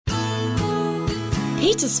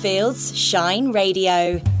Petersfield's Shine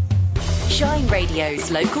Radio. Shine Radio's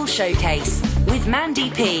local showcase with Mandy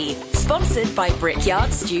P. Sponsored by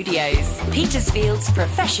Brickyard Studios, Petersfield's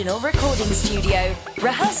professional recording studio,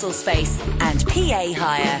 rehearsal space and PA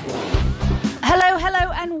hire.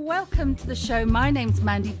 Hello and welcome to the show. My name's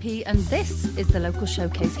Mandy P and this is the local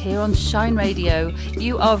showcase here on Shine Radio.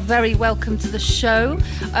 You are very welcome to the show.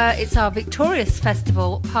 It's our Victorious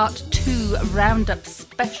Festival Part 2 Roundup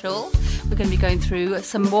Special. We're going to be going through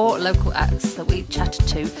some more local acts that we chatted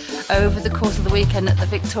to over the course of the weekend at the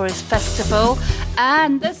Victorious Festival.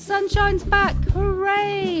 And the sun shines back.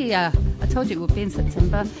 Hooray! I told you it would be in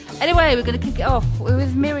September. Anyway, we're going to kick it off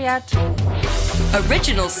with Myriad.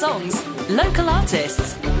 Original songs, local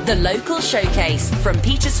artists, the local showcase from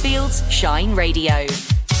Petersfield's Shine Radio. I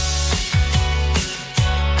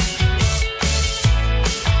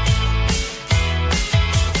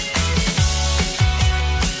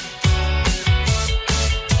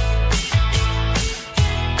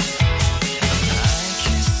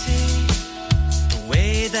can see the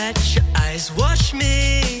way that your eyes watch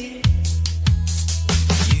me.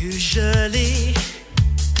 Usually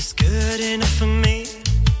it's good enough for me.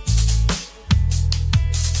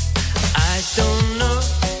 I don't know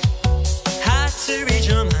how to read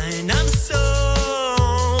your mind. I'm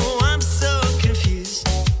so confused,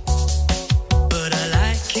 but I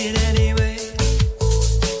like it anyway.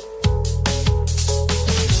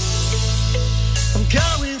 I'm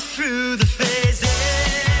going through the phases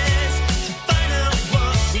to find out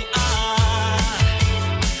what we are.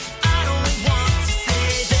 I don't want to say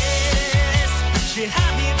this, but you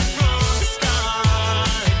have me from the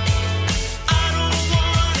start. I don't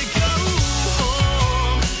want to go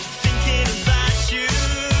home thinking about you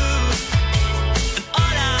and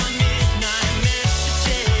all our midnight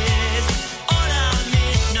messages, all our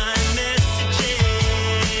midnight messages.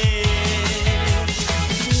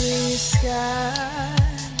 Blue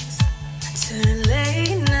skies turn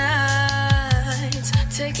late nights,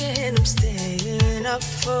 taking I'm staying up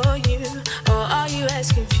for you. Or are you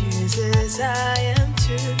as confused as I am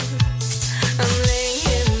too? I'm laying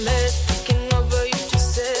in bed thinking of what you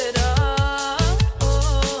just said.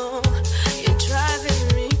 Oh, you're driving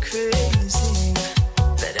me crazy,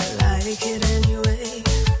 but I like it anyway.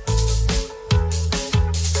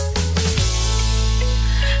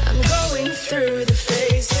 I'm going through the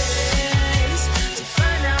phases to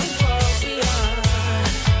find out what we are.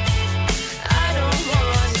 I don't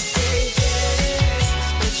want to say this,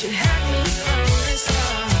 but you had me from the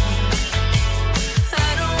start.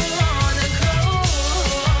 I don't want to go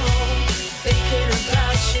home thinking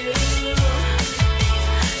about you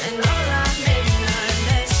and all our midnight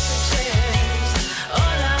messages,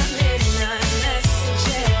 all our midnight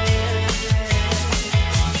messages.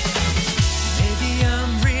 Maybe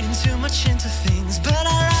I'm reading too much into things, but I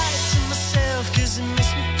lie to myself 'cause it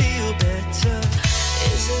makes me feel better.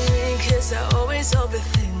 Isn't it 'cause I always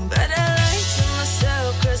overthink, but I lie to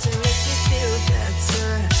myself 'cause it makes me feel better.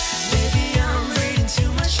 Maybe I'm reading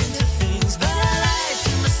too much into things, but I lie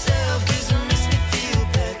to myself 'cause it makes me feel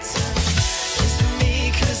better. Isn't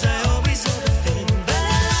me 'cause I always overthink, but I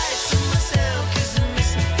lie to myself 'cause it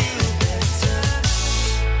makes me feel better.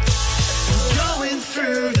 I'm going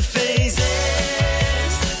through the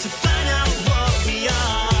phases to find out what we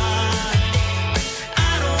are. I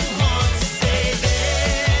don't want to say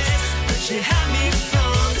this, but you had me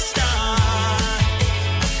from the start.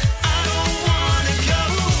 I don't want to go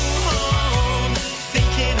home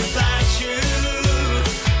thinking about you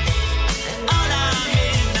and all our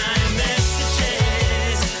midnight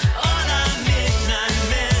messages, all our midnight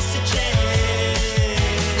messages.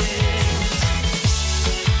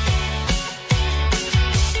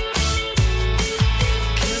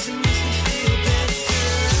 'Cause it makes me feel better.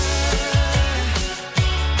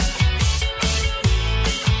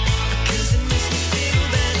 'Cause it makes me feel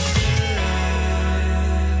better.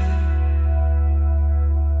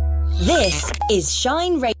 This is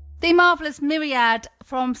Shine Radio. The marvellous Myriad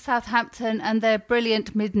from Southampton and their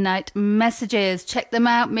brilliant Midnight Messages. Check them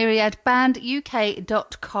out.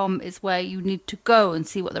 MyriadBandUK.com is where you need to go and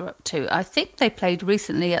see what they're up to. I think they played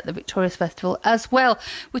recently at the Victorious Festival as well,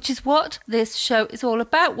 which is what this show is all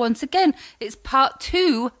about. Once again, it's part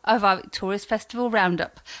 2 of our Victorious Festival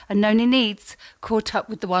Roundup. And Noni Needs caught up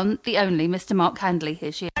with the one, the only, Mr. Mark Handley.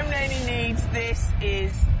 Here she is. I'm Noni Needs. This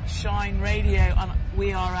is Shine Radio, and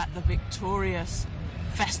we are at the Victorious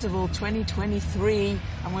Festival 2023,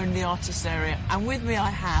 and we're in the artists area. And with me I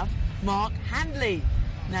have Mark Handley.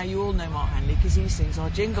 Now, you all know Mark Hanley because he sings our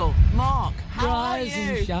jingle. Mark, how Rise are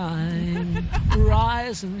you? and shine,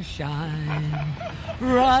 rise and shine,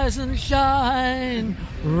 rise and shine,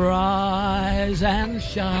 rise and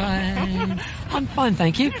shine. I'm fine,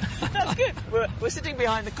 thank you. That's good. We're sitting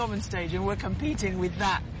behind the common stage and we're competing with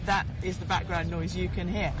that. That is the background noise you can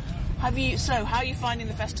hear. How are you finding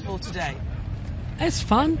the festival today? It's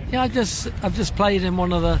fun. Yeah, I've just played in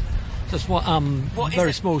one of the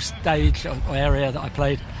very small stage or area that I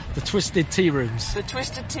played, the Twisted Tea Rooms. The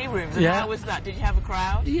Twisted Tea Rooms. And Yeah. how was that? Did you have a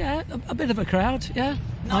crowd? Yeah, a bit of a crowd. Yeah.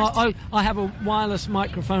 Nice. I have a wireless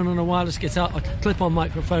microphone and a wireless guitar, a clip-on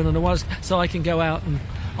microphone and a wireless, so I can go out and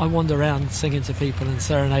I wander around singing to people and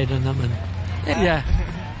serenading them and yeah.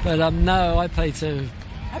 But no, I play too.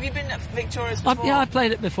 Have you been at Victoria's before? I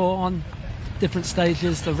played it before on different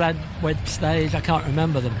stages, the Rad Wed stage. I can't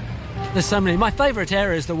remember them. There's so many. My favourite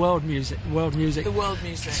area is the world music. The world music.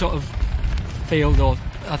 Sort of field, or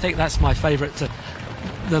I think that's my favourite.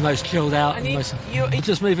 The most chilled out. And You're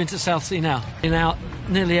just moving to Southsea now. Been out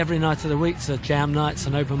nearly every night of the week to jam nights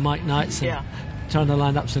and open mic nights, and trying to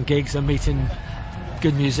line up some gigs and meeting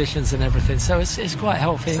good musicians and everything. So it's quite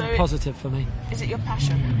healthy and positive for me. Is it your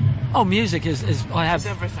passion? Oh, music is. I have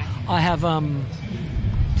everything. I have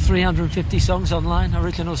 350 songs online,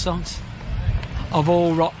 original songs, of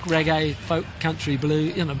all rock, reggae, folk, country,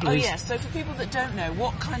 blues. Oh yes. So for people that don't know,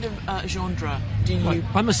 what kind of genre do you? Right.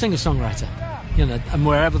 I'm a singer-songwriter, and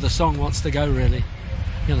wherever the song wants to go, really,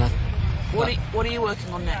 What are you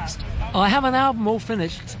working on next? I have an album all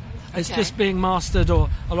finished. It's just being mastered, or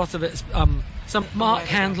a lot of it's some Mark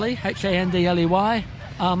Handley, Handley.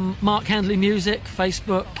 Mark Handley Music,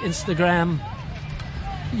 Facebook, Instagram,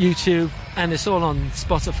 YouTube, and it's all on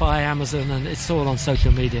Spotify, Amazon, and it's all on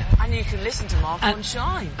social media. And you can listen to Mark on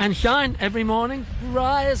Shine. And Shine every morning.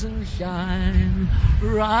 Rise and shine,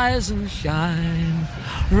 rise and shine,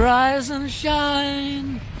 rise and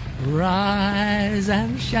shine, rise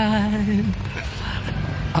and shine.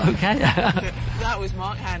 Okay. That was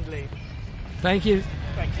Mark Handley. Thank you.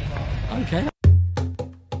 Thank you, Mark. Okay.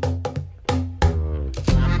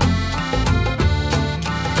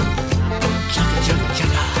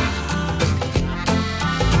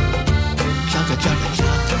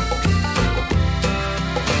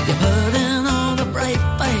 You're putting on a bright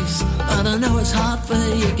face, but I know it's hard for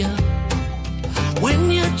you, girl.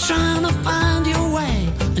 When you're trying to find your way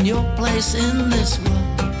and your place in this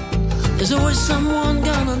world, there's always someone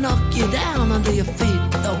gonna knock you down under your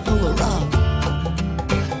feet. They'll pull a rug.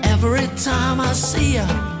 Every time I see you,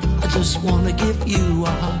 I just wanna give you a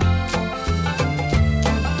hug.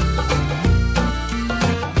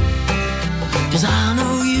 Cause I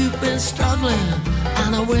know you've been struggling,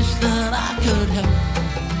 and I wish that I could help.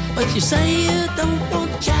 But you say you don't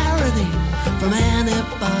want charity from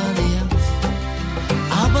anybody else.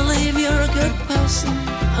 I believe you're a good person,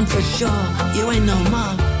 and for sure you ain't no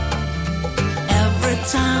mug. Every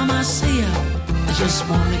time I see you, I just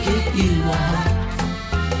wanna give you a hug.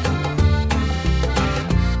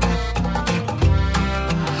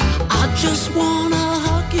 I just wanna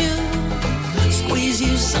hug you, squeeze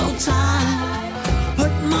you so tight,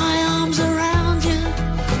 put my arms around you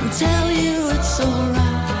and tell you it's alright.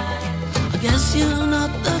 I guess you're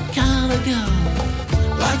not the kind of girl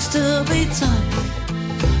likes to be touched,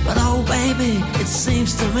 but oh baby, it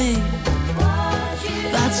seems to me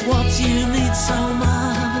that's what you need so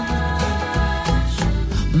much.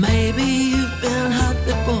 Maybe you've been hurt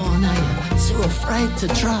before, now you're too afraid to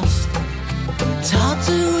trust. It's hard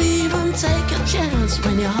to even take a chance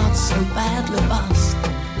when your heart's so badly bust.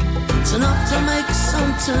 It's enough to make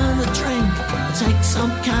some turn to drink or take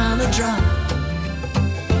some kind of drug.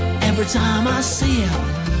 Every time I see you,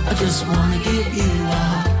 I just wanna give you a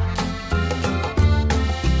hug.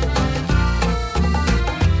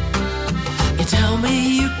 You tell me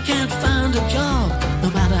you can't find a job, no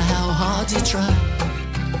matter how hard you try.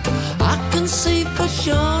 I can see for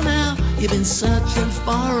sure now you've been searching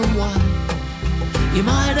far and wide. You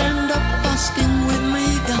might end up busking with me,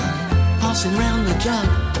 girl, passing round the jug.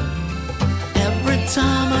 Every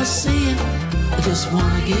time I see you, I just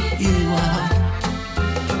wanna give you a hug.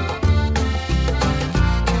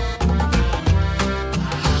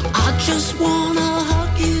 I just wanna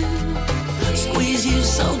hug you, squeeze you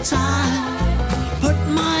so tight, put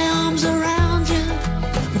my arms around you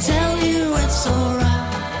and tell you it's alright.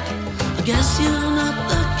 I guess you're not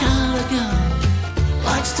the kind of girl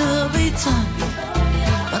likes to be touched,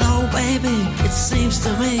 but oh baby, it seems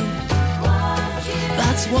to me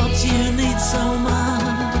that's what you need so much.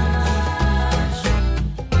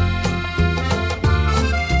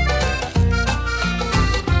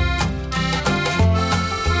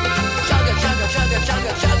 Chugga, chugga, chugga,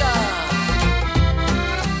 chugga, chugga.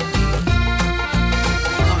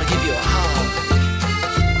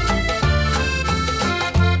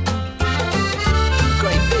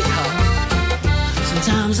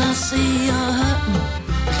 Sometimes I see you're hurting,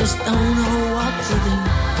 I just don't know what to do.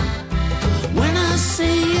 When I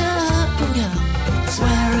see you hurting, girl, I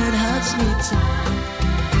swear it hurts me too.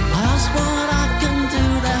 I ask what I can do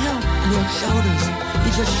to help, and your shoulders,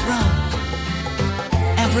 you just shrug.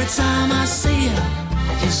 Every time I see you,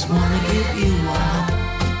 I just wanna give you a hug.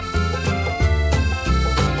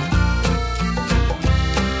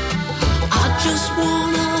 I just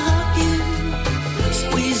wanna hug you,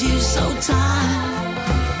 squeeze you so tight,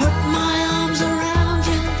 put my arms around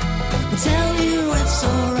you and tell you it's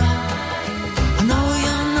alright. I know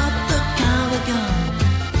you're not the kind of girl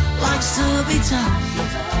likes to be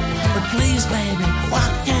touched, but please baby, why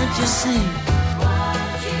can't you see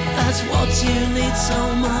that's what you need so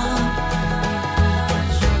much?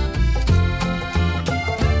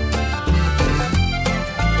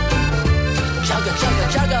 Chugga, chugga,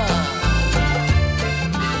 chugga.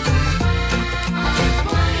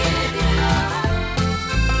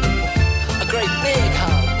 A great big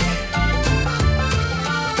hug.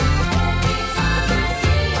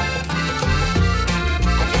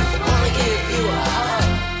 Wanna give you a hug.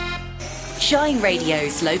 Shine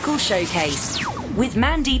Radio's local showcase with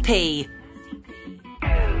Mandy P.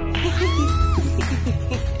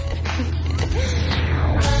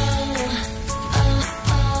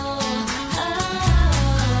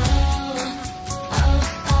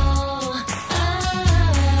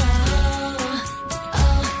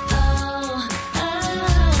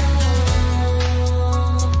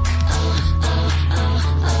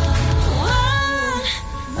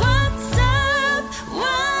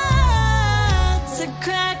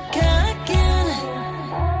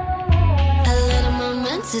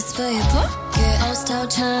 It's for your pocket. Old style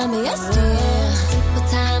charm, yesterday. Simple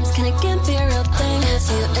times, can it get be a real thing? If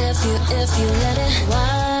you let it.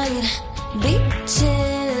 Wide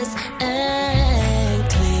beaches and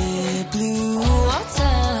clear blue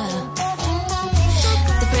water.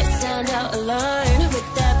 The Brits stand out alone with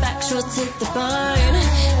their back short to the bone.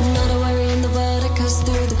 Not a worry in the world, it goes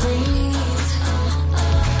through the breeze.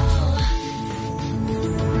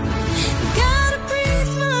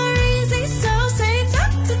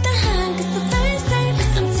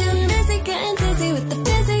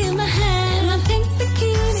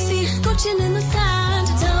 In the sand,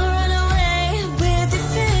 don't run away with your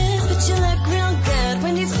fears, but you look real good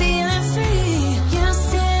when you're feeling free. You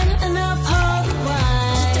sit and I'll pour the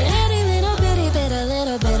wine. Just any little bitty bit, a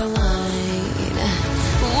little bit of wine.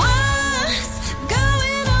 What's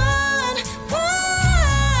going on?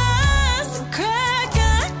 What's the crack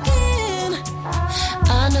again?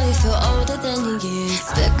 I know you feel older than you used,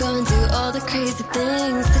 but go and do all the crazy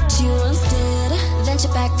things that you once did.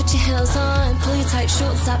 Venture back, put your heels on, pull your tight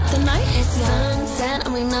shorts up. The night is sunset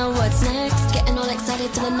and we know what's next. Getting all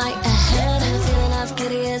excited for the night ahead. Feeling as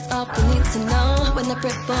giddy as all we need to know. When the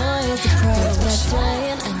Brit boys approach, they're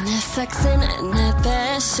swaying and they're flexing and they're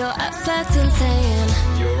best. Sure at first insane.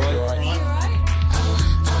 You're right.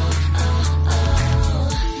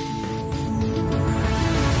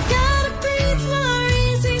 Gotta breathe more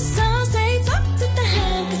easy, so say talk to the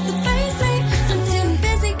hand, 'cause the face ain't. I'm too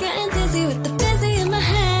busy getting dizzy with the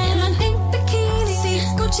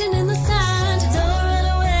in the sand, don't run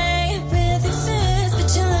away with your fears,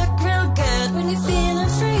 but you look real good when you're feeling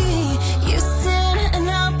free. You sit and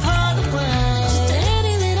I'll pour the wine. Just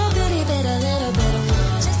any little bitty bit, a little bit of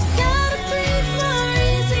wine. Just gotta breathe more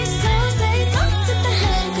easy, so say talk to the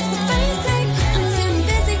hand, 'cause the face ain't. I'm too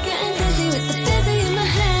busy getting dizzy with the dizzy in my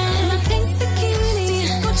hand. In my pink bikini,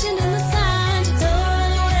 scorching in the sand. Don't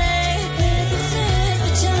run away with your fears,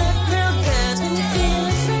 but you look real good when you're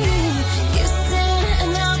feeling free. You sit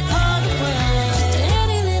and I'll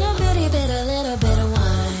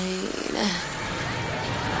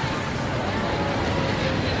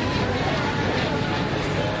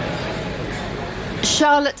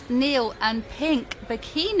Charlotte Neal and Pink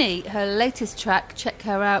Bikini, her latest track. Check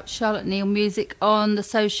her out, Charlotte Neal Music on the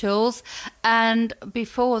socials. And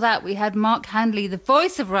before that, we had Mark Handley, the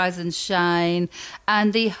voice of Rise and Shine,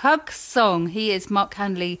 and the Hug song. He is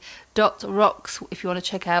markhandley.rocks if you want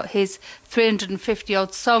to check out his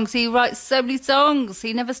 350-odd songs. He writes so many songs.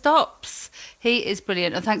 He never stops. He is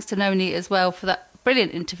brilliant. And thanks to Noni as well for that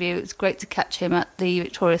brilliant interview. It was great to catch him at the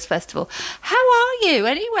Victorious Festival. How are you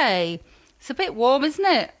anyway? It's a bit warm, isn't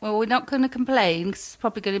it? Well, we're not going to complain because it's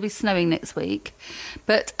probably going to be snowing next week.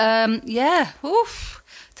 But, yeah, oof.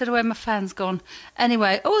 Don't know where my fan's gone.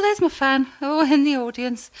 Anyway, oh, there's my fan. Oh, in the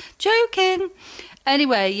audience. Joking.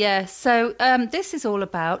 Anyway, yeah, so this is all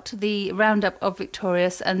about the Roundup of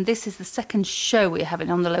Victorious, and this is the second show we're having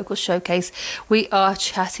on the local showcase. We are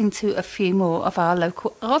chatting to a few more of our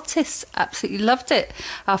local artists. Absolutely loved it.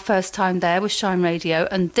 Our first time there was Shine Radio,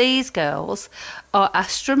 and these girls are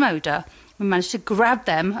Astra Moda. We managed to grab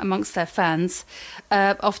them amongst their fans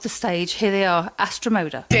off the stage. Here they are, Astra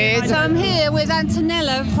Moda. So I'm here with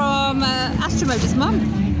Antonella from Astra Moda's mum,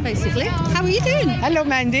 basically. How are you doing? Hello,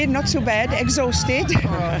 Mandy. Not so bad. Exhausted.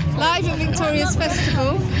 Live at Victoria's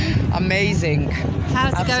Festival. Amazing.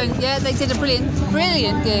 How's it going? Yeah, they did a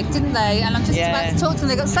brilliant gig, didn't they? And I'm just about to talk to them.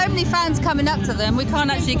 They've got so many fans coming up to them, we can't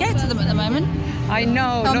actually get to them at the moment. I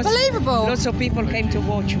know. Unbelievable. Lots of people came to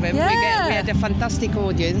watch them. Yeah. We had a fantastic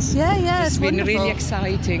audience. Yeah, it's been wonderful. really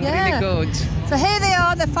exciting, Yeah. really good. So here they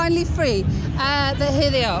are, they're finally free.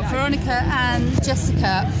 Here they are, Veronica and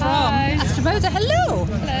Jessica from Astra Moda. Hello.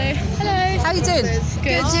 Hello. How are you doing?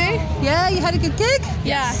 Good. You? Yeah, you had a good gig?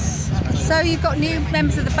 Yeah. So you've got new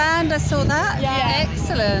members of the band, I saw that. Yeah.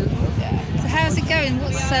 Excellent. So how's it going?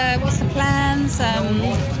 What's the plans?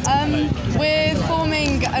 We're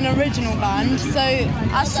forming an original band. So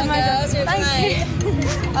Astra Moda.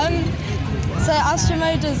 So Astra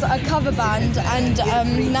Moda's a cover band, and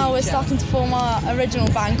now we're starting to form our original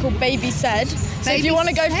band called Baby Said. So if you want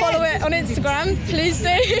to go follow it on Instagram, please do.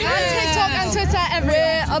 And TikTok and Twitter,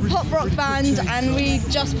 everywhere. We're a pop rock band, and we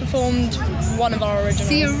just performed one of our originals.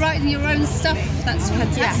 So you're writing your own stuff? That's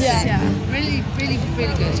fantastic. Yeah. Really, really,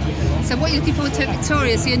 really good. So what are you looking forward to at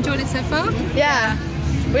Victoria? So you enjoyed it so far? Yeah.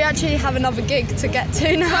 We actually have another gig to get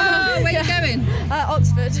to now. Oh, where are you going?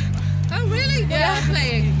 Oxford. Oh, really? Where Yeah. are you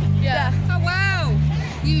playing? Yeah. Oh, wow.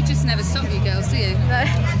 You just never stop, you girls, do you? No.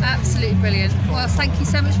 Absolutely brilliant. Well, thank you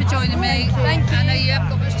so much for joining me. Thank you. I know you haven't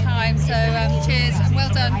got much time, so cheers and well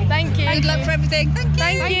done. Thank you. Good luck for everything.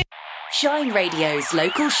 Thank you. Shine Radio's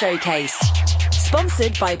local showcase.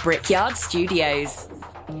 Sponsored by Brickyard Studios.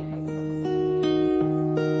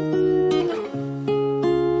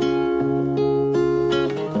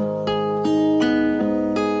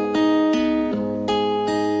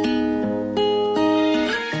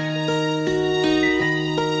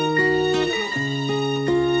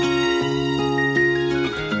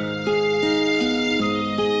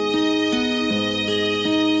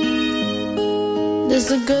 There's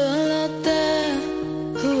a girl out there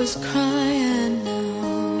who is crying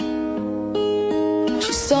now.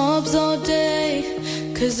 She sobs all day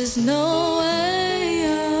 'cause there's no way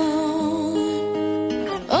out.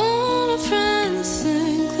 All her friends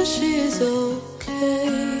think that she is okay,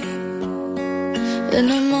 then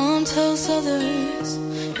her mom tells others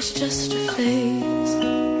it's just a phase.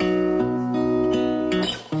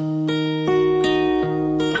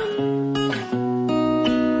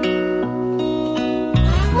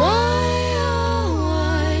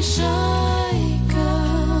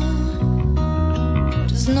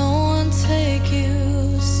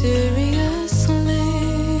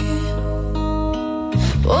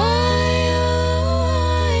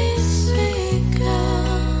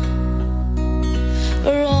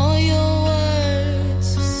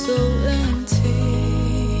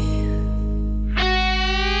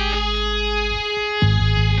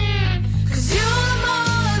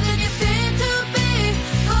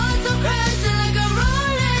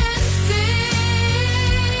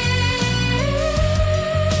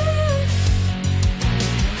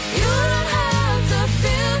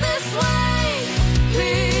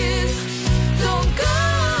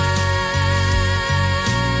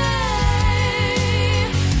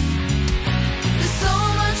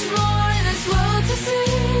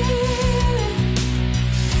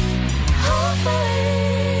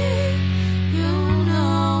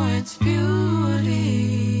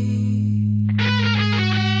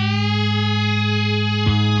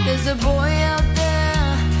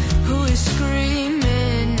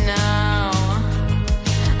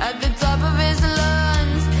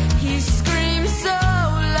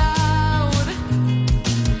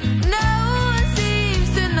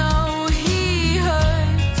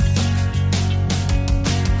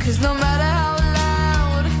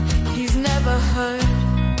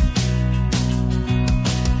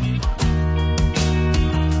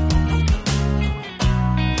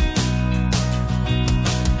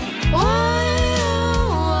 Why,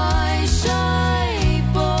 oh, why shine?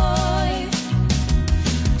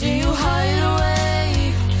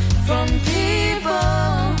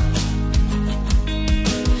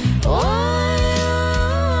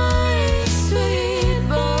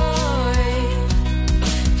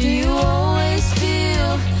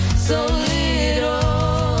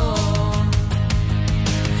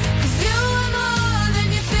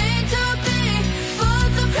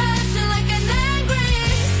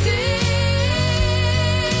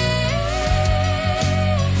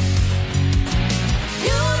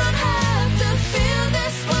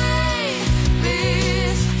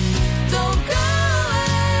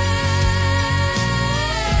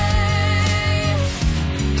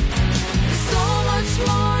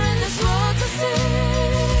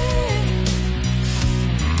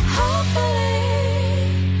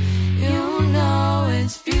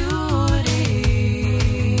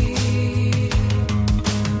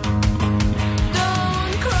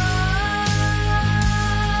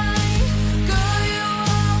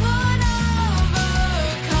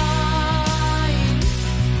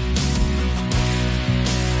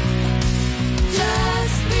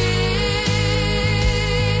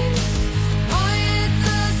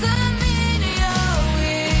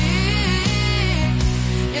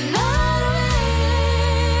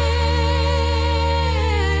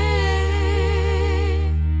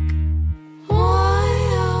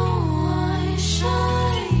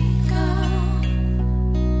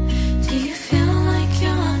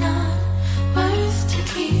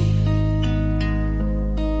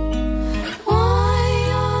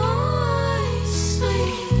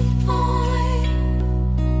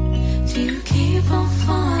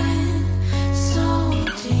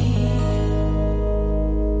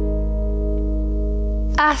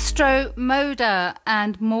 Astro Moda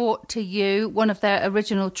and More to You, one of their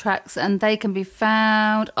original tracks, and they can be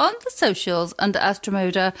found on the socials under Astro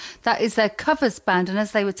Moda. That is their covers band, and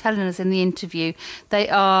as they were telling us in the interview, they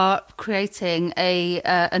are creating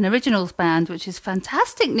an originals band, which is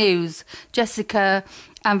fantastic news. Jessica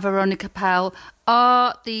and Veronica Powell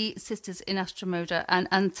are the sisters in Astro Moda, and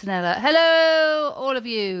Antonella, hello, all of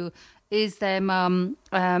you, is their mum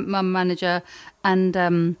manager,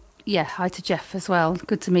 and yeah, hi to Jeff as well.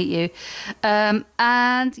 Good to meet you.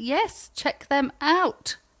 And yes, check them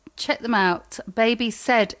out. Check them out. Baby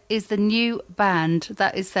Said is the new band.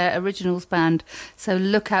 That is their originals band. So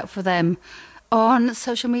look out for them on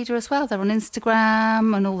social media as well. They're on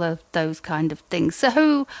Instagram and all those kind of things. So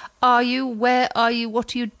who are you? Where are you?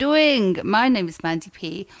 What are you doing? My name is Mandy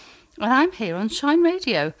P. And I'm here on Shine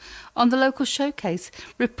Radio, on the local showcase,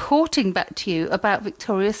 reporting back to you about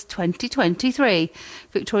Victorious 2023.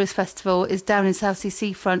 Victorious Festival is down in Southsea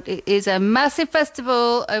Seafront. It is a massive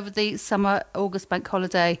festival over the summer August bank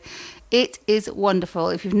holiday. It is wonderful.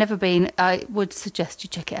 If you've never been, I would suggest you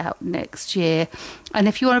check it out next year. And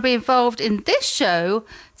if you want to be involved in this show,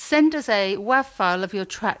 send us a WAV file of your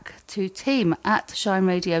track to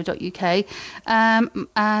team@shineradio.uk,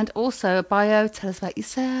 and also a bio. Tell us about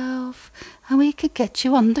yourself, and we could get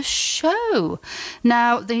you on the show.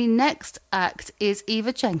 Now, the next act is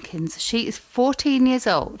Eva Jenkins. She is 14 years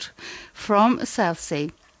old from Southsea.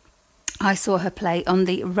 I saw her play on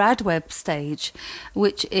the Radweb stage,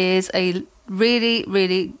 which is a really,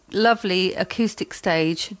 really lovely acoustic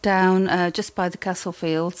stage down just by the Castle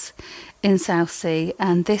Fields in Southsea.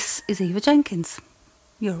 And this is Eva Jenkins.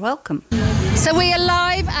 You're welcome. So we are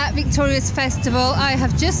live at Victorious Festival. I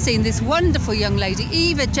have just seen this wonderful young lady,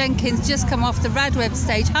 Eva Jenkins, just come off the Radweb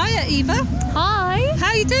stage. Hiya, Eva. Hi. How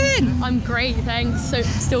are you doing? I'm great, thanks. So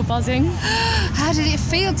still buzzing. How did it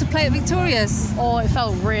feel to play at Victorious? Oh, it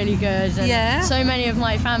felt really good. And yeah. So many of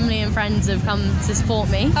my family and friends have come to support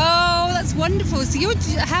me. Oh, that's wonderful. So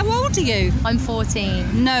how old are you? I'm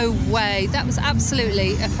 14. No way. That was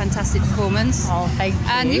absolutely a fantastic performance. Oh, thank you.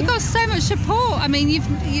 And you've got so much support. I mean, you've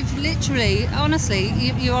literally, honestly,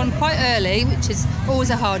 you're on quite early, which is always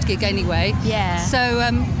a hard gig anyway. Yeah.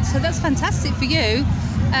 So that's fantastic for you.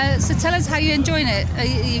 So tell us how you're enjoying it. Are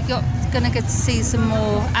you going to get to see some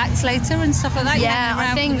more acts later and stuff like that? Yeah,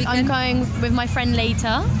 I think I'm going with my friend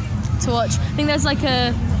later to watch. I think there's like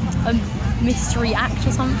a mystery act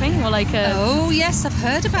or something, or like a... Oh yes, I've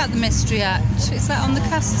heard about the mystery act. Is that on the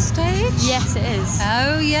Castle stage? Yes, it is.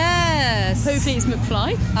 Oh yes. Hopefully it's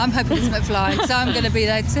McFly. I'm hoping it's McFly, because I'm going to be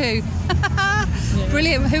there too. Yeah.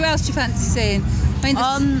 Brilliant. Who else do you fancy seeing? I mean,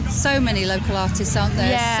 there's so many local artists, aren't there?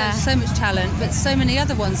 Yeah. So much talent, but so many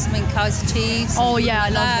other ones. I mean, Kaiser Chiefs. Oh yeah, I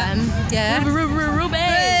love them. Yeah. Ruby.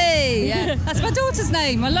 Hey, yeah. That's my daughter's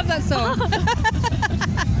name. I love that song.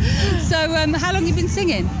 So, how long have you been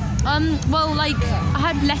singing? Well, like, I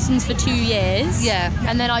had lessons for 2 years. Yeah.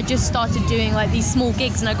 And then I just started doing, like, these small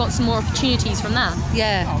gigs, and I got some more opportunities from that.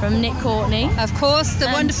 Yeah. From Nick Courtney. Of course, the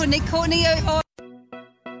wonderful Nick Courtney.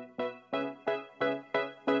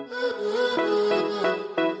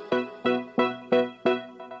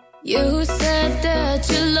 You said that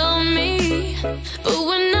you love me, but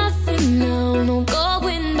we're nothing now, no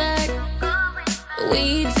going back.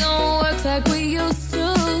 We don't work like we used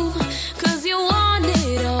to, 'cause you want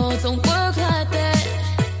it all, don't work like that.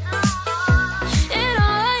 And all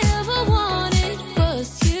I ever wanted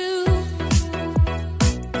was you.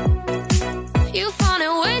 You found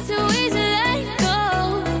it way too easy to let it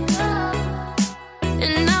go,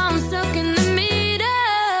 and now I'm stuck in the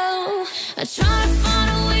middle. I try to find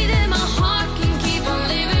a way that my heart can keep on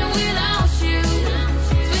living without you,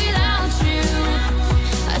 without you.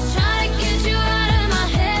 I try to get you out of my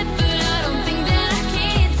head, but I don't think that I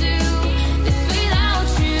can do this without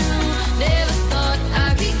you. Never thought I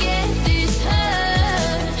could get this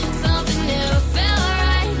hurt. Something never felt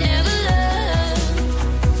right, never loved.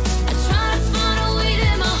 I try to find a way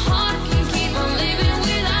that my heart can keep on living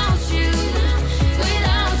without you,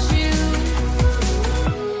 without you.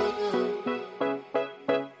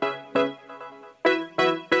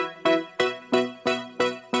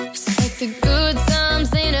 It's like the good times,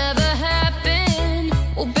 they never happen.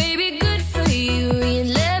 Well, baby, good for you, you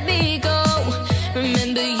let me go.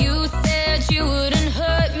 Remember you said you wouldn't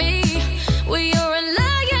hurt me. Well, you're a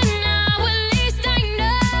liar now, at least I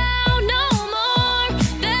know no more.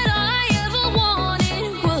 That all I ever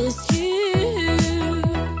wanted was you.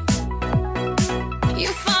 You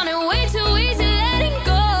found it way too easy letting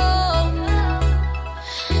go,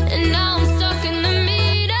 and now I'm stuck in the middle.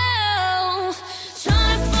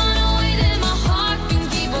 Trying to find a way that my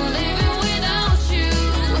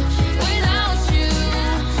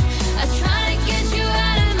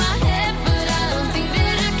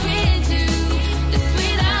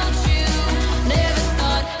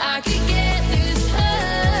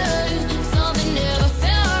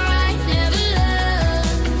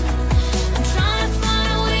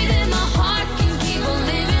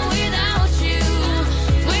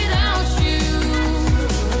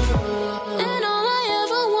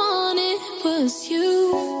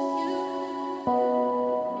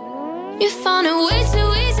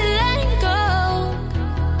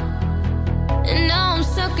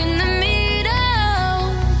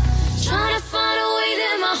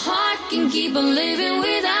keep on living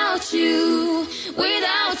without you,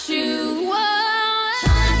 without you. Whoa.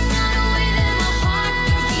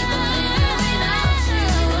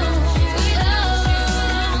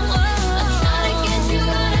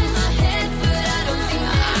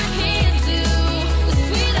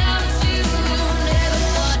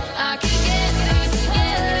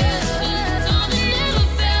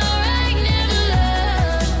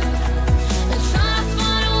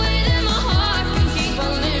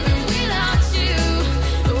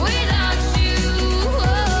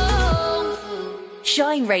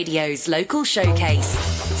 Shine Radio's local showcase.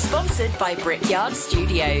 Sponsored by Brickyard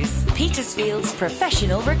Studios, Petersfield's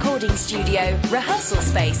professional recording studio, rehearsal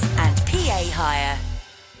space and PA hire.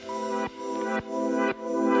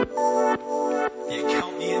 Yeah,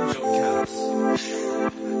 count me in, John Cass.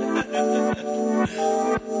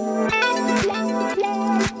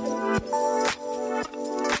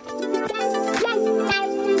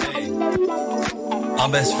 Hey.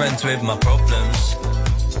 I'm best friends with my problems,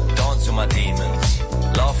 dance with my demons.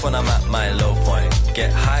 Laugh when I'm at my low point,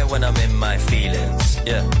 get high when I'm in my feelings,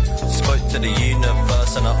 yeah. Spoke to the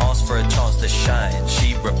universe and I asked for a chance to shine.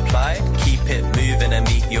 She replied, keep it moving and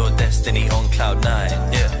meet your destiny on cloud 9,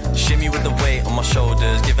 yeah. Shimmy with the weight on my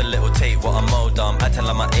shoulders, give a little take what I'm older. I'm acting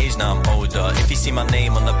like my age now, I'm older. If you see my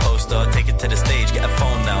name on the poster, take it to the stage, get a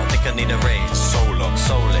phone now, think I need a rage. Soul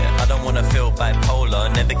it, I don't wanna feel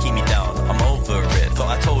bipolar, never keep me down, I'm over it.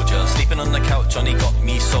 Thought I told you, sleeping on the couch only got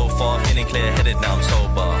me so far, feeling clear-headed now I'm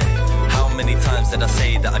sober. How many times did I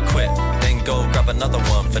say that I quit, then go grab another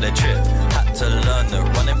one for the trip? Had to learn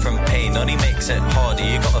that running from pain only makes it harder,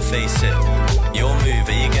 you gotta face it. Your move,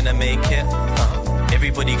 are you gonna make it?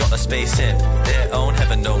 Everybody got a space in their own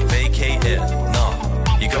heaven, don't vacate it.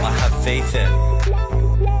 No, you gotta have faith in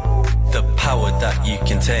the power that you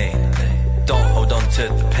contain. Don't hold on to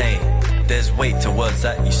the pain, there's weight to words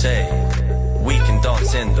that you say. We can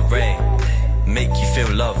dance in the rain, make you feel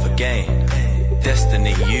love again.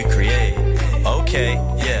 Destiny you create. Okay,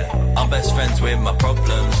 yeah, I'm best friends with my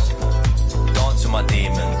problems, dance with my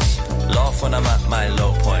demons. Laugh when I'm at my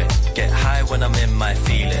low point, get high when I'm in my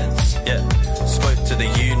feelings, yeah. Spoke to the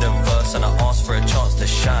universe and I asked for a chance to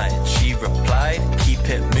shine. She replied, keep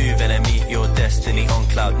it moving and meet your destiny on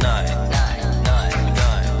cloud 9.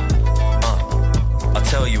 I'll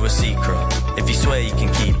tell you a secret, if you swear you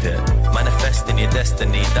can keep it. Manifesting your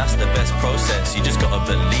destiny, that's the best process, you just gotta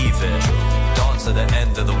believe it. Dance to the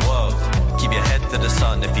end of the world, keep your head to the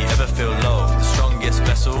sun if you ever feel low. The strongest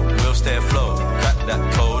vessel will stay afloat. Crack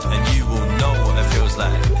that code and you will know what it feels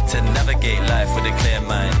like to navigate life with a clear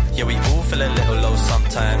mind. Yeah, we all feel a little low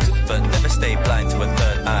sometimes, but never stay blind to a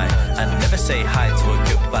third eye. And never say hi to a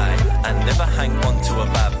goodbye, and never hang on to a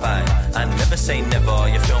bad vibe. And never say never,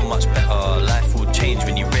 you feel much better. Life will change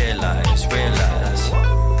when you realize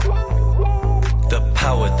the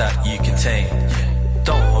power that you contain.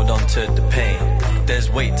 Don't hold on to the pain, there's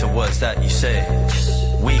weight to words that you say.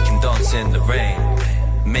 We can dance in the rain,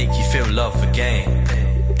 make you feel love again.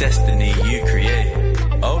 Destiny you create.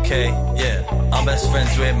 Okay, yeah, I'm best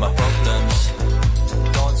friends with my problems,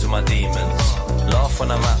 dance with my demons. Laugh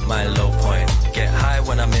when I'm at my low point, get high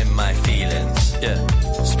when I'm in my feelings, yeah.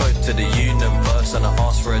 Spoke to the universe and I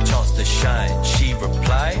asked for a chance to shine. She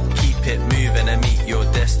replied, keep it moving and meet your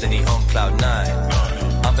destiny on cloud 9.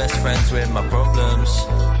 I'm best friends with my problems,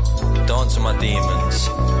 dance with my demons.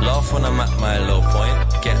 Laugh when I'm at my low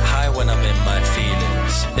point, get high when I'm in my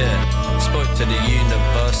feelings, yeah. Spoke to the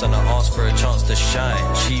universe and I asked for a chance to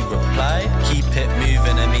shine. She replied, keep it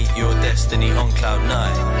moving and meet your destiny on cloud 9.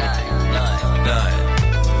 9.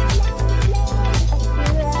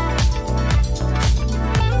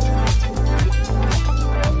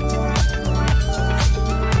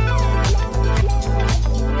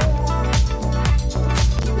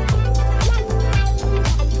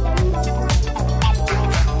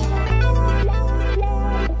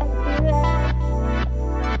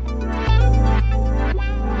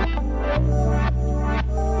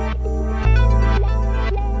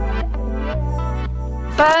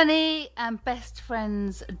 Bernie and Best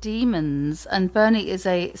Friends Demons. And Bernie is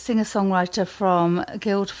a singer-songwriter from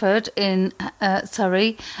Guildford in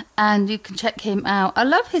Surrey, and you can check him out. I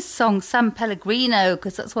love his song San Pellegrino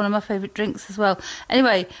because that's one of my favourite drinks as well.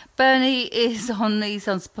 Anyway, Bernie is on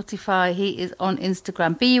Spotify. He is on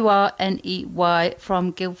Instagram, BURNEY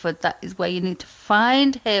from Guildford. That is where you need to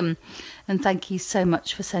find him. And thank you so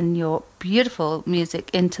much for sending your beautiful music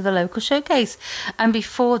into the local showcase. And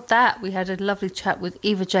before that, we had a lovely chat with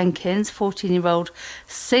Eva Jenkins, 14-year-old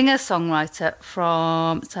singer-songwriter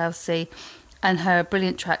from Southsea, and her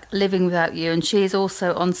brilliant track, Living Without You. And she is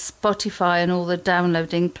also on Spotify and all the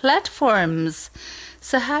downloading platforms.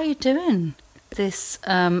 So how are you doing this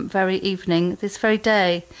very evening, this very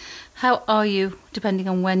day? How are you, depending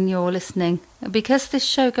on when you're listening? Because this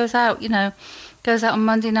show goes out, goes out on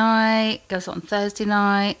Monday night, goes out on Thursday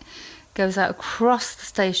night, goes out across the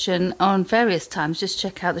station on various times. Just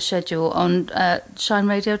check out the schedule on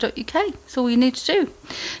shineradio.uk. That's all you need to do.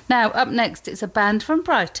 Now, up next, it's a band from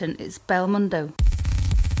Brighton. It's Belmondo.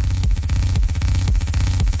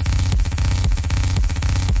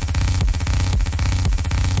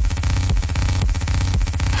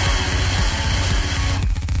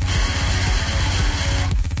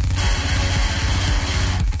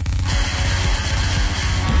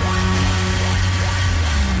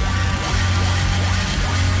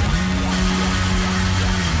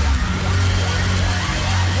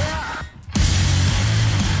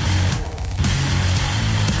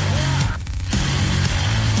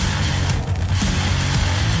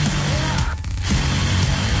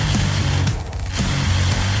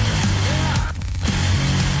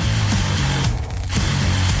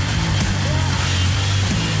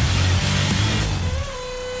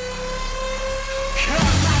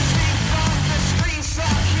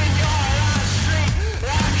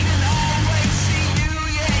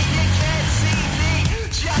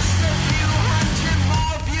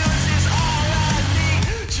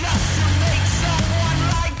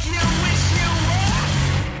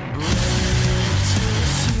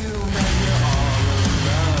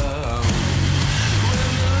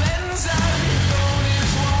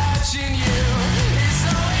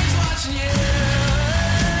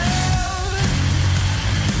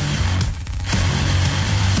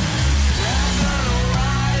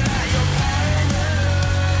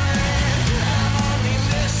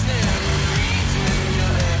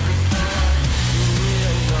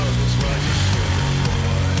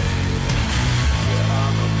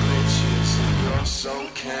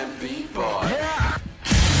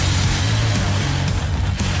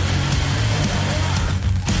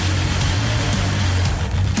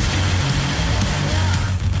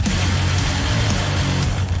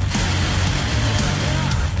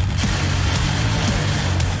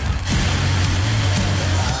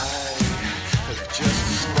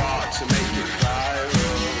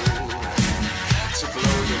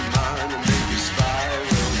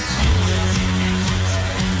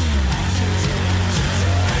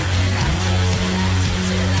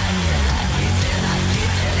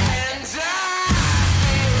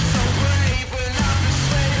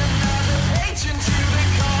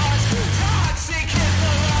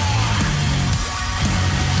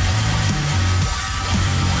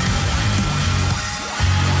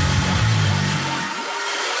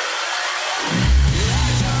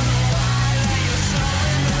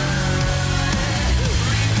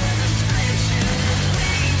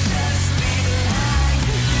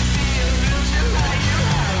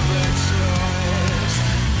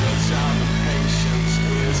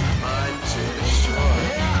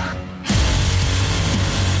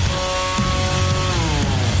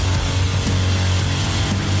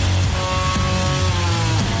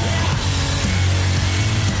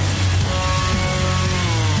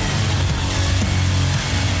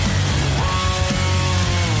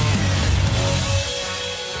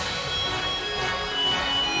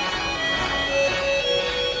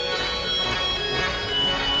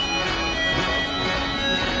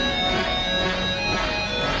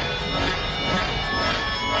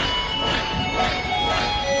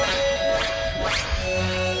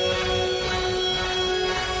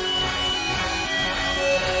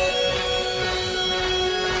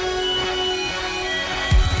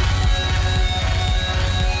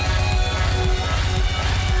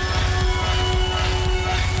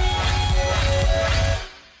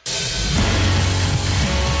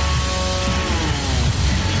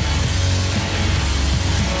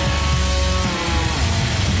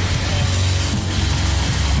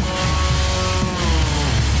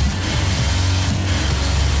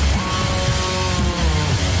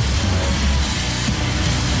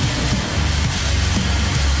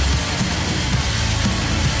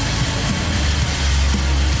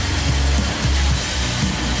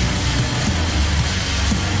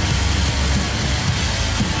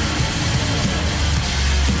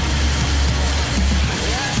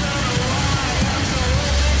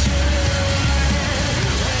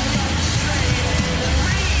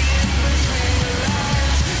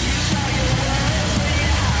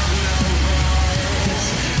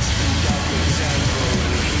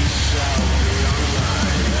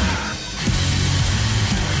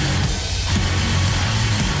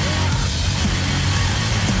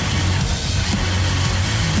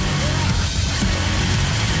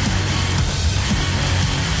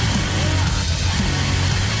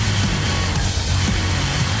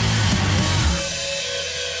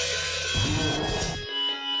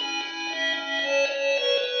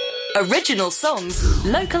 Original songs,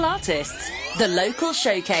 local artists. The Local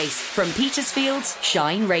Showcase from Petersfield's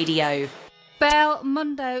Shine Radio.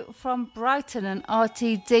 Belmondo from Brighton and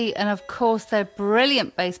RTD, and of course their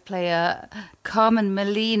brilliant bass player Carmen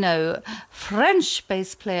Molino, French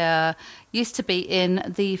bass player, used to be in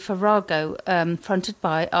the Farrago, fronted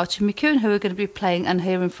by Archie McEwen, who we're going to be playing and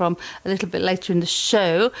hearing from a little bit later in the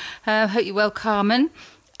show. Hope you're well, Carmen.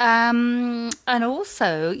 And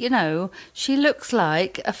also, you know, she looks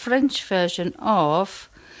like a French version of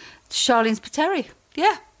Charlene Spiteri.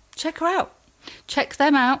 Yeah, check her out. Check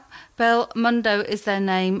them out. Belmondo is their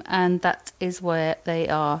name, and that is where they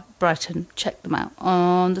are. Brighton. Check them out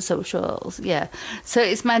on the socials. Yeah. So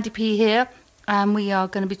it's Mandy P here, and we are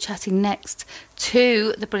going to be chatting next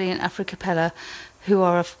to the brilliant Africapella, who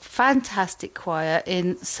are a fantastic choir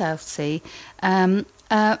in Southsea.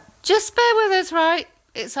 Just bear with us, right?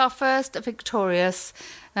 It's our first Victorious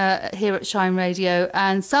here at Shine Radio,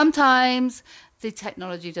 and sometimes the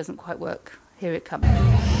technology doesn't quite work. Here it comes.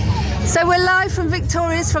 So we're live from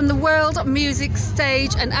Victorious from the World Music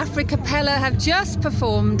Stage, and Africapella have just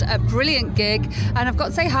performed a brilliant gig, and I've got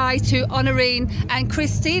to say hi to Honorine and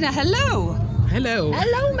Christina. Hello. Hello.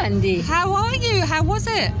 Hello, Mandy. How are you? How was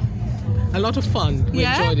it? A lot of fun. We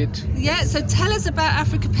enjoyed it. Yeah, so tell us about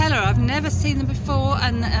Africapella. I've never seen them before,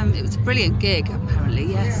 and it was a brilliant gig, apparently,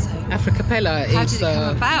 yes. So Africapella how did it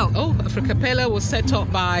come about? Africapella was set up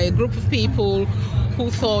by a group of people who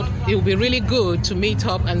thought it would be really good to meet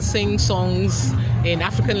up and sing songs in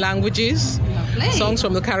African languages. Lovely. Songs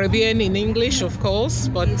from the Caribbean in English, of course,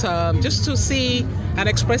 but just to see and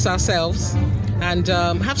express ourselves and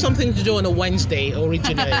have something to do on a Wednesday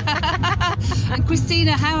originally. And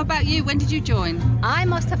Christina, how about you? When did you join? I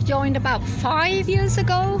must have joined about 5 years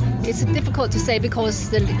ago. It's difficult to say because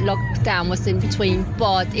the lockdown was in between,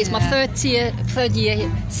 but it's my third year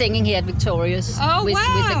singing here at Victorious with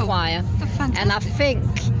the choir. And I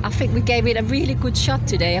think we gave it a really good shot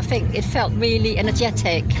today. I think it felt really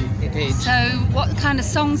energetic. It did. So what kind of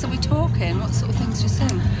songs are we talking? What sort of things do you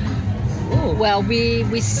sing? Ooh. Well,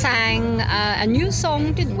 we sang a new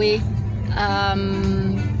song, didn't we?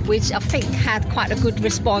 Which I think had quite a good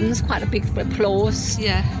response, quite a big applause.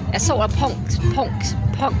 Yeah. A sort of punk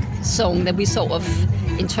song that we sort of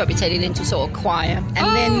interpreted it into sort of choir.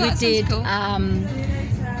 And then we did cool.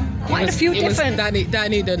 quite a few different. It was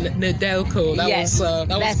Danny the Nedelko. That was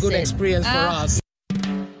a good experience for us.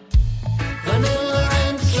 Vanilla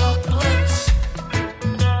and chocolate,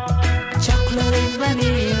 chocolate and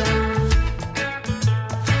vanilla.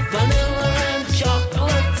 Vanilla and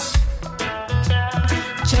chocolate,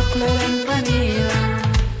 chocolate and vanilla.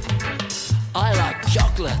 I like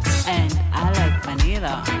chocolate and I like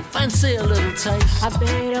vanilla. Fancy a little taste? I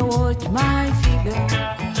better watch my figure.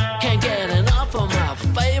 Can't get enough of my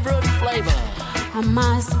favorite flavor. I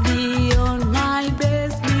must be on my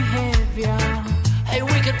best behavior. Hey,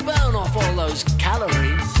 we could burn off all those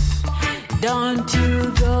calories. Don't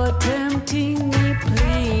you go tempting me,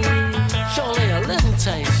 please. Surely a little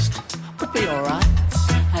taste would be alright.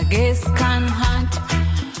 I guess can't hunt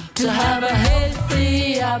to have a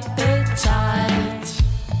healthy appetite.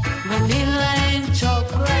 Vanilla and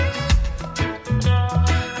chocolate,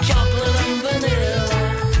 chocolate and vanilla.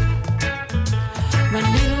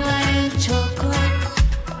 Vanilla and chocolate,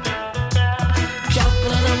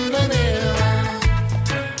 chocolate and vanilla.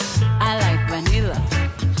 I like vanilla,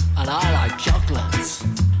 and I like chocolates.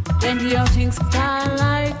 Plenty of things I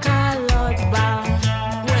like a lot, but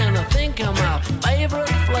when I think of my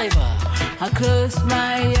favorite flavor, I close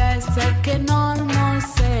my eyes, I can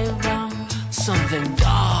almost savor something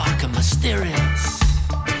dark and mysterious,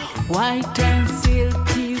 white and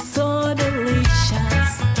silky, so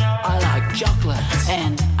delicious. I like chocolate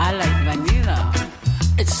and I like vanilla.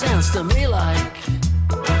 It sounds to me like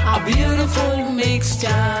a beautiful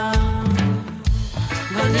mixture.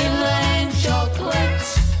 Vanilla and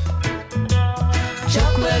chocolate,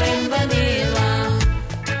 chocolate and vanilla.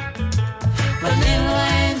 Vanilla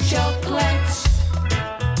and chocolate,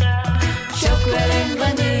 chocolate and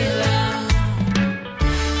vanilla.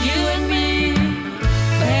 You and me,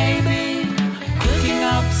 baby, cooking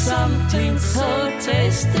up something so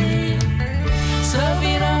tasty. Serve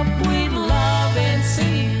it up with love and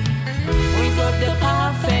see. We got the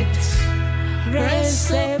perfect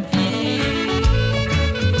recipe.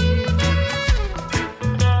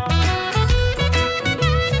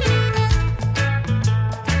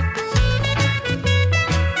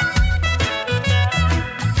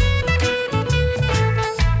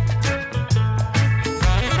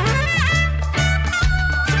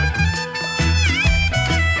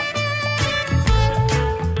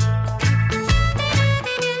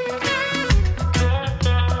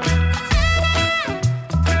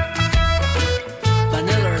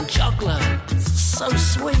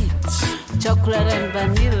 sweet. Chocolate and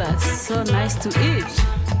vanilla, so nice to eat.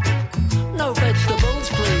 No vegetables,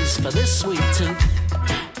 please, for this sweet tooth.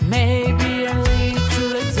 Maybe a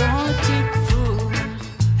little exotic food.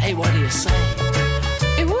 Hey, what do you say?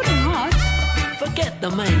 It wouldn't hurt. Forget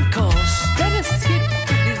the main course. Let us skip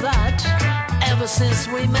the dessert. Ever since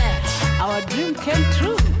we met, our dream came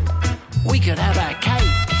true. We could have our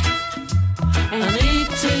cake and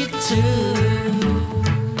eat it too.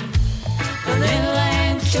 Vanilla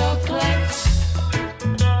and chocolate,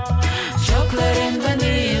 chocolate and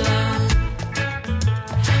vanilla,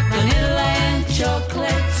 vanilla and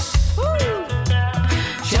chocolate,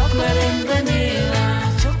 chocolate and vanilla,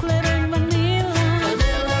 chocolate and vanilla,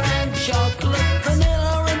 vanilla and chocolate,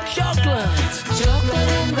 vanilla and chocolate, chocolate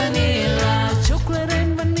and vanilla, chocolate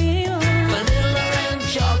and vanilla, vanilla and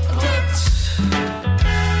chocolate,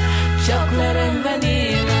 chocolate and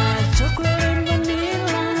vanilla, chocolate and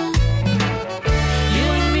vanilla. You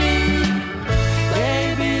and me,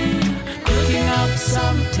 baby, cooking up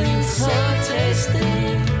something so tasty.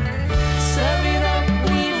 Serve it up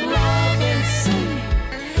with love and see.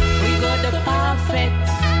 We got the perfect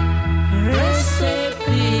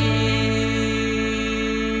recipe.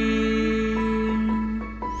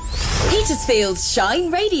 Petersfield's Shine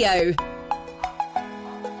Radio.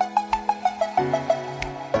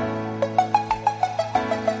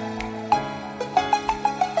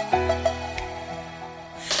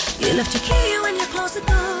 You left your key when you closed the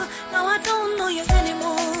door. Now I don't know you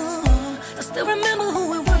anymore. I still remember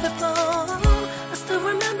who we were before. I still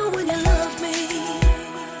remember when you loved me.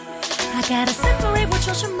 I gotta separate what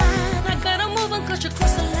chose your mind. I gotta move on 'cause you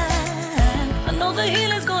crossed the line. I know the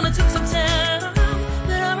healing's gonna take some time,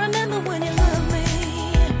 but I remember when you loved me.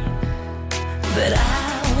 But I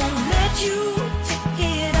won't let you take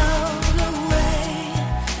it all away.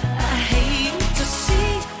 I hate to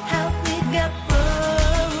see how we got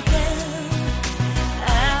broken.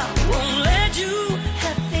 I won't let you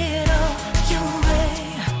have it all your way.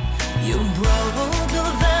 You broke the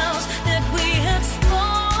vows that we had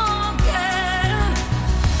spoken.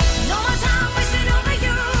 No more time wasted over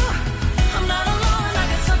you. I'm not alone, I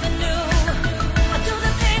got something new. I do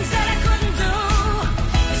the things that I couldn't do.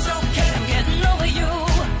 It's okay, I'm getting over you.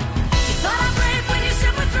 You thought I'd break when you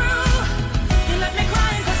said we're through. You left me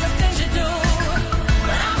crying 'cause of things you do.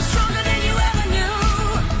 But I'm stronger than you ever knew.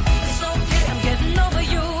 It's okay, I'm getting over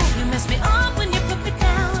you. You messed me up when you put me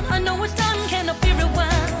down. I know it's done, cannot be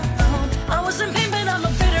rewound. I was in pain, but I'm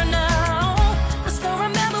not bitter now. I still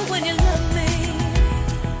remember when you loved me.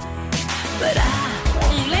 But I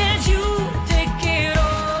won't let you take it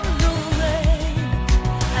all away.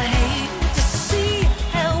 I hate to see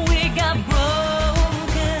how we got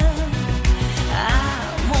broken. I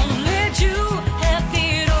won't let you have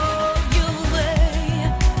it all your way.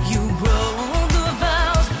 You broke the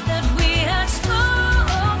vows that we had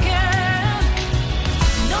spoken.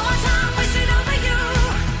 No more time wasted over you.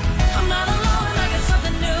 I'm not alone, I got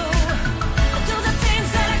something new. I do the things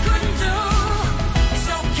that I couldn't do. It's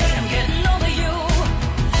okay, I'm getting over you.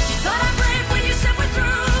 You thought I'd break when you said we're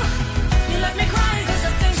through. You left me crying 'cause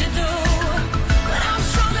of things you do. But I'm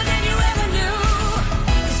stronger than you ever knew.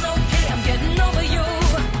 It's okay, I'm getting over you.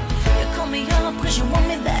 You call me up 'cause you want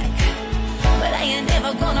me back, but I ain't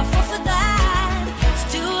never gonna fall for that. It's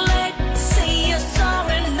too late to say you're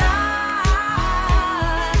sorry now.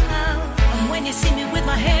 And when you see me with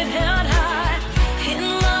my head held high, in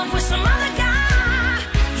love with some other guy,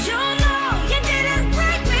 you know you didn't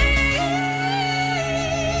break me.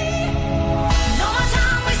 No more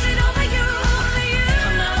time wasted over you.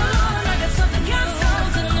 I'm not alone, I got something new.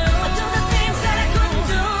 I do the things that I couldn't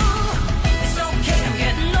do. It's okay, I'm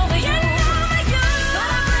getting over you. You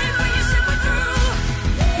thought I'd break when you said we're through.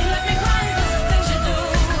 You left me crying 'cause of things you do.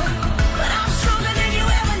 But I'm stronger than you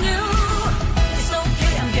ever knew. It's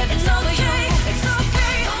okay, I'm getting over you. It's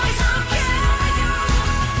okay, always okay.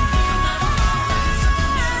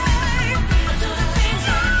 I do the things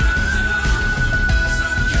that I couldn't do. It's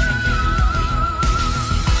okay.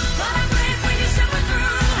 Thought I'd break when you said we're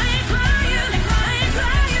through. I ain't crying,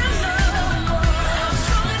 no more. I'm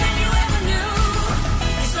stronger than you ever knew.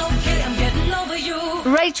 It's okay, I'm getting over you.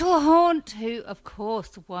 Rachel Haunt, who of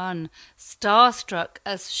course won Starstruck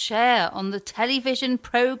as Cher on the television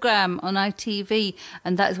programme on ITV,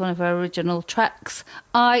 and that is one of her original tracks.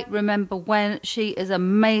 I Remember When. She is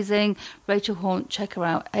amazing. Rachel Haunt, check her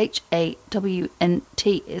out.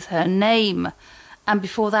 HAWNT is her name. And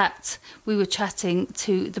before that, we were chatting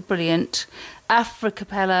to the brilliant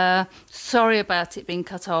Africapella. Sorry about it being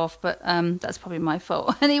cut off, but that's probably my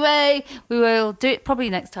fault. Anyway, we will do it probably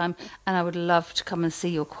next time, and I would love to come and see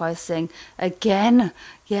your choir sing again.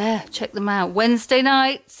 Yeah, check them out. Wednesday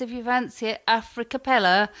nights, if you fancy it,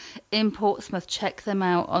 Africapella in Portsmouth. Check them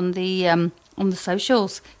out on the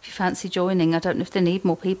socials if you fancy joining. I don't know if they need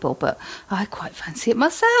more people, but I quite fancy it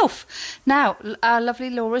myself. Now, our lovely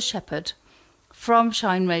Laura Shepherd from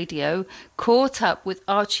Shine Radio caught up with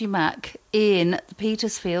Archie Mack in the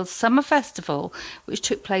Petersfield Summer Festival, which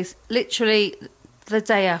took place literally the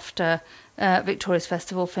day after Victoria's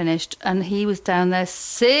Festival finished, and he was down there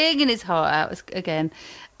singing his heart out again,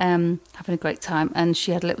 having a great time, and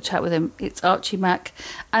she had a little chat with him. It's Archie Mack,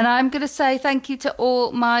 and I'm going to say thank you to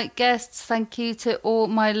all my guests, thank you to all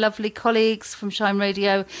my lovely colleagues from Shine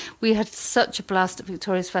Radio. We had such a blast at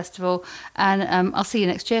Victoria's Festival, and I'll see you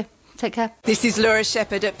next year. Take care. This is Laura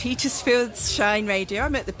Shepherd at Petersfield's Shine Radio.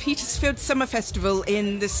 I'm at the Petersfield Summer Festival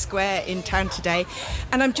in the square in town today,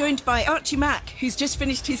 and I'm joined by Archie Mack, who's just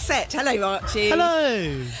finished his set. Hello, Archie.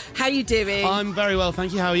 Hello. How are you doing? I'm very well,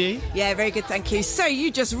 thank you. How are you? Yeah, very good, thank you. So you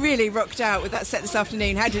just really rocked out with that set this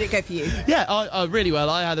afternoon. How did it go for you? Yeah, I really well.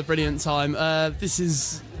 I had a brilliant time. This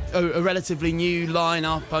is a relatively new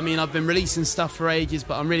lineup. I mean, I've been releasing stuff for ages,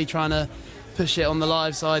 but I'm really trying to push it on the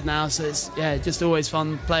live side now, so it's just always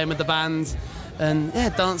fun playing with the band and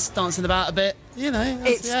dancing about a bit, you know.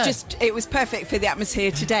 It was perfect for the atmosphere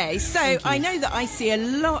today. So I know that I see a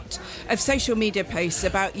lot of social media posts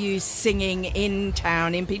about you singing in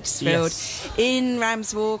town in Petersfield, in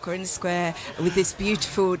Ramswalk or in the square with this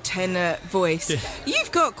beautiful tenor voice.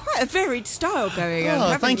 You've got quite a varied style going on,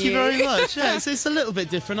 haven't thank you you very much. Yeah, it's a little bit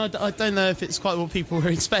different. I don't know if it's quite what people were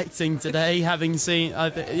expecting today, having seen,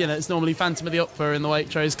 it's normally Phantom of the Opera in the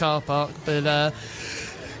Waitrose car park, but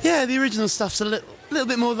the original stuff's a little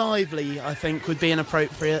bit more lively, I think, would be an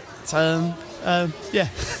appropriate term.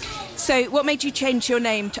 So what made you change your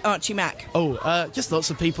name to Archie Mack? Just lots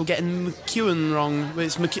of people getting McEwen wrong.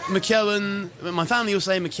 It's McEwen. My family will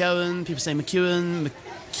say McEwen. People say McEwen.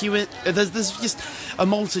 There's just a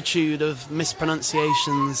multitude of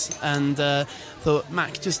mispronunciations, and thought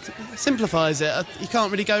Mac just simplifies it. You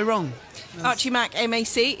can't really go wrong. Archie Mack,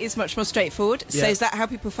 MAC, is much more straightforward. Yeah. So is that how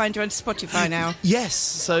people find you on Spotify now? Yes.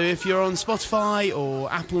 So if you're on Spotify or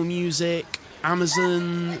Apple Music,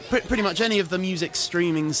 Amazon, pretty much any of the music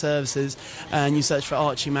streaming services, and you search for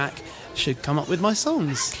Archie Mack, should come up with my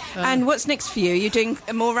songs. And what's next for you? You're doing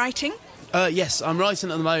more writing? Yes, I'm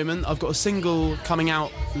writing at the moment. I've got a single coming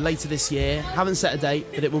out later this year. Haven't set a date,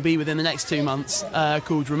 but it will be within the next 2 months,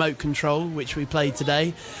 called Remote Control, which we played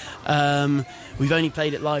today. We've only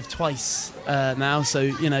played it live twice now, so,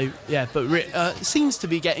 but it seems to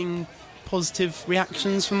be getting positive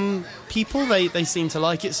reactions from people. They seem to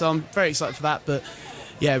like it, so I'm very excited for that. But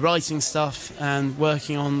yeah, writing stuff and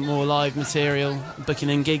working on more live material, booking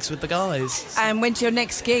in gigs with the guys. And when's your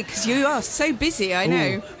next gig? Because you are so busy, I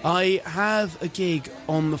know. I have a gig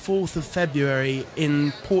on the 4th of February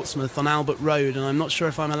in Portsmouth on Albert Road, and I'm not sure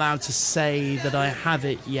if I'm allowed to say that I have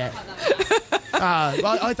it yet.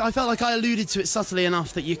 I felt like I alluded to it subtly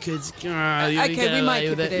enough that you could. Okay, we might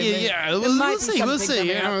keep it in. Yeah, we'll see.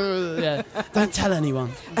 Yeah. Don't tell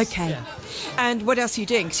anyone. Okay. Yeah. And what else are you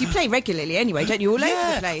doing? Because you play regularly anyway, don't you? All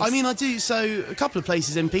over the place. I mean, I do. So a couple of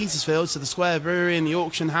places in Petersfield, so the Square Brewery and the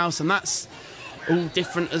Auction House, and that's all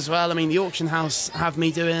different as well. I mean, the Auction House have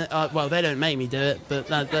me doing it. Well, they don't make me do it,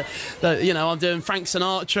 but I'm doing Frank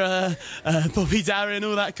Sinatra, Bobby Darin,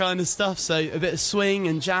 all that kind of stuff. So a bit of swing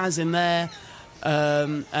and jazz in there.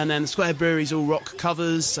 And then the Square Brewery's all rock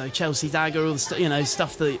covers, so Chelsea Dagger, all the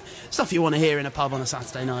stuff you want to hear in a pub on a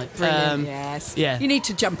Saturday night. Brilliant, yes. Yeah. You need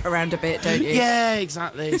to jump around a bit, don't you? Yeah,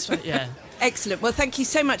 exactly. Yeah. Excellent. Well, thank you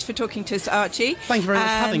so much for talking to us, Archie. Thank you very much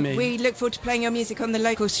for having me. We look forward to playing your music on the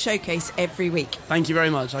local showcase every week. Thank you very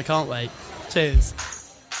much. I can't wait. Cheers.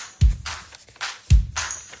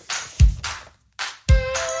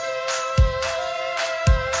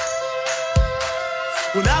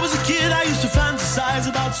 When I was a kid, I used to fantasize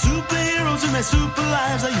about superheroes and their super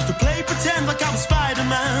lives. I used to play pretend like I was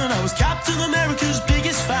Spider-Man. I was Captain America's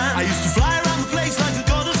biggest fan. I used to fly around the place like the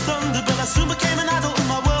god of thunder, but I soon became an adult and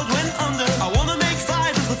my world went under. I want to make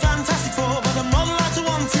 5 of the Fantastic Four, but I'm not allowed to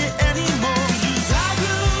want it anymore. 'Cause I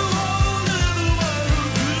grew older, the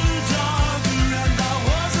world grew darker, and I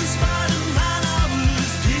wasn't Spider-Man, I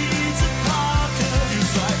was Peter Parker.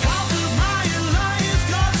 It's like half of my life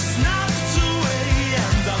got snapped away,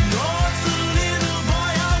 and I'm not the little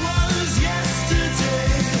boy I was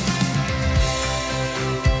yesterday.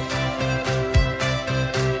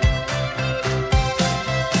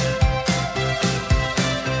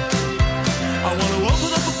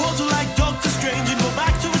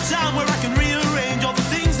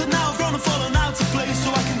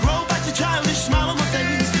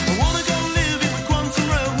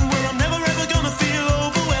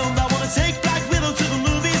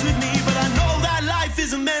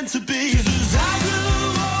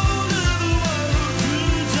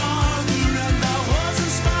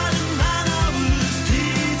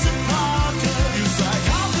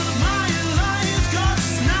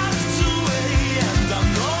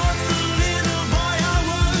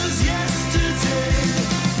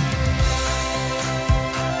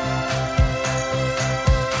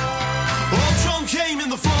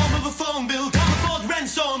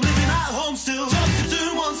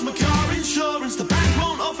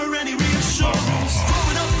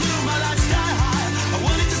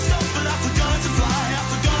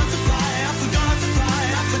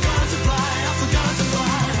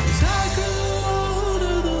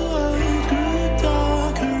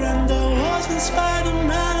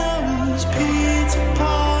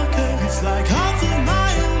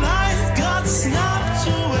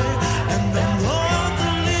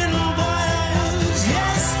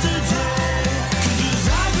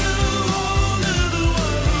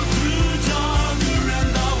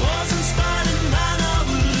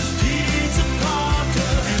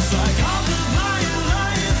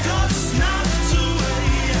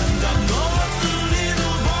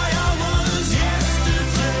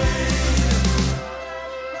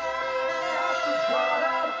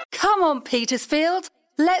 from Petersfield,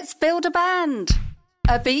 let's build a band.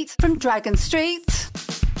 A beat from Dragon Street,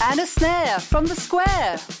 and a snare from the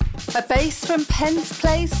Square. A bass from Penn's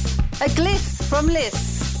Place, a gliss from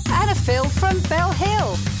Liss, and a fill from Bell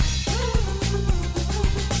Hill.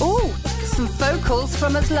 Ooh, some vocals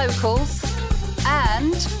from us locals,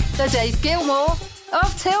 and the Dave Gilmore of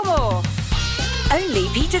Tilmore. Only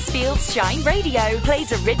Petersfield's Shine Radio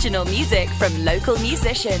plays original music from local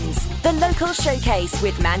musicians. The Local Showcase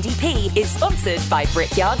with Mandy P is sponsored by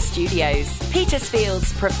Brickyard Studios,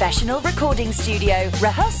 Petersfield's professional recording studio,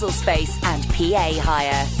 rehearsal space and PA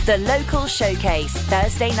hire. The Local Showcase,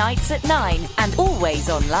 Thursday nights at 9 and always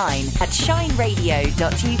online at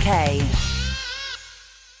shineradio.uk.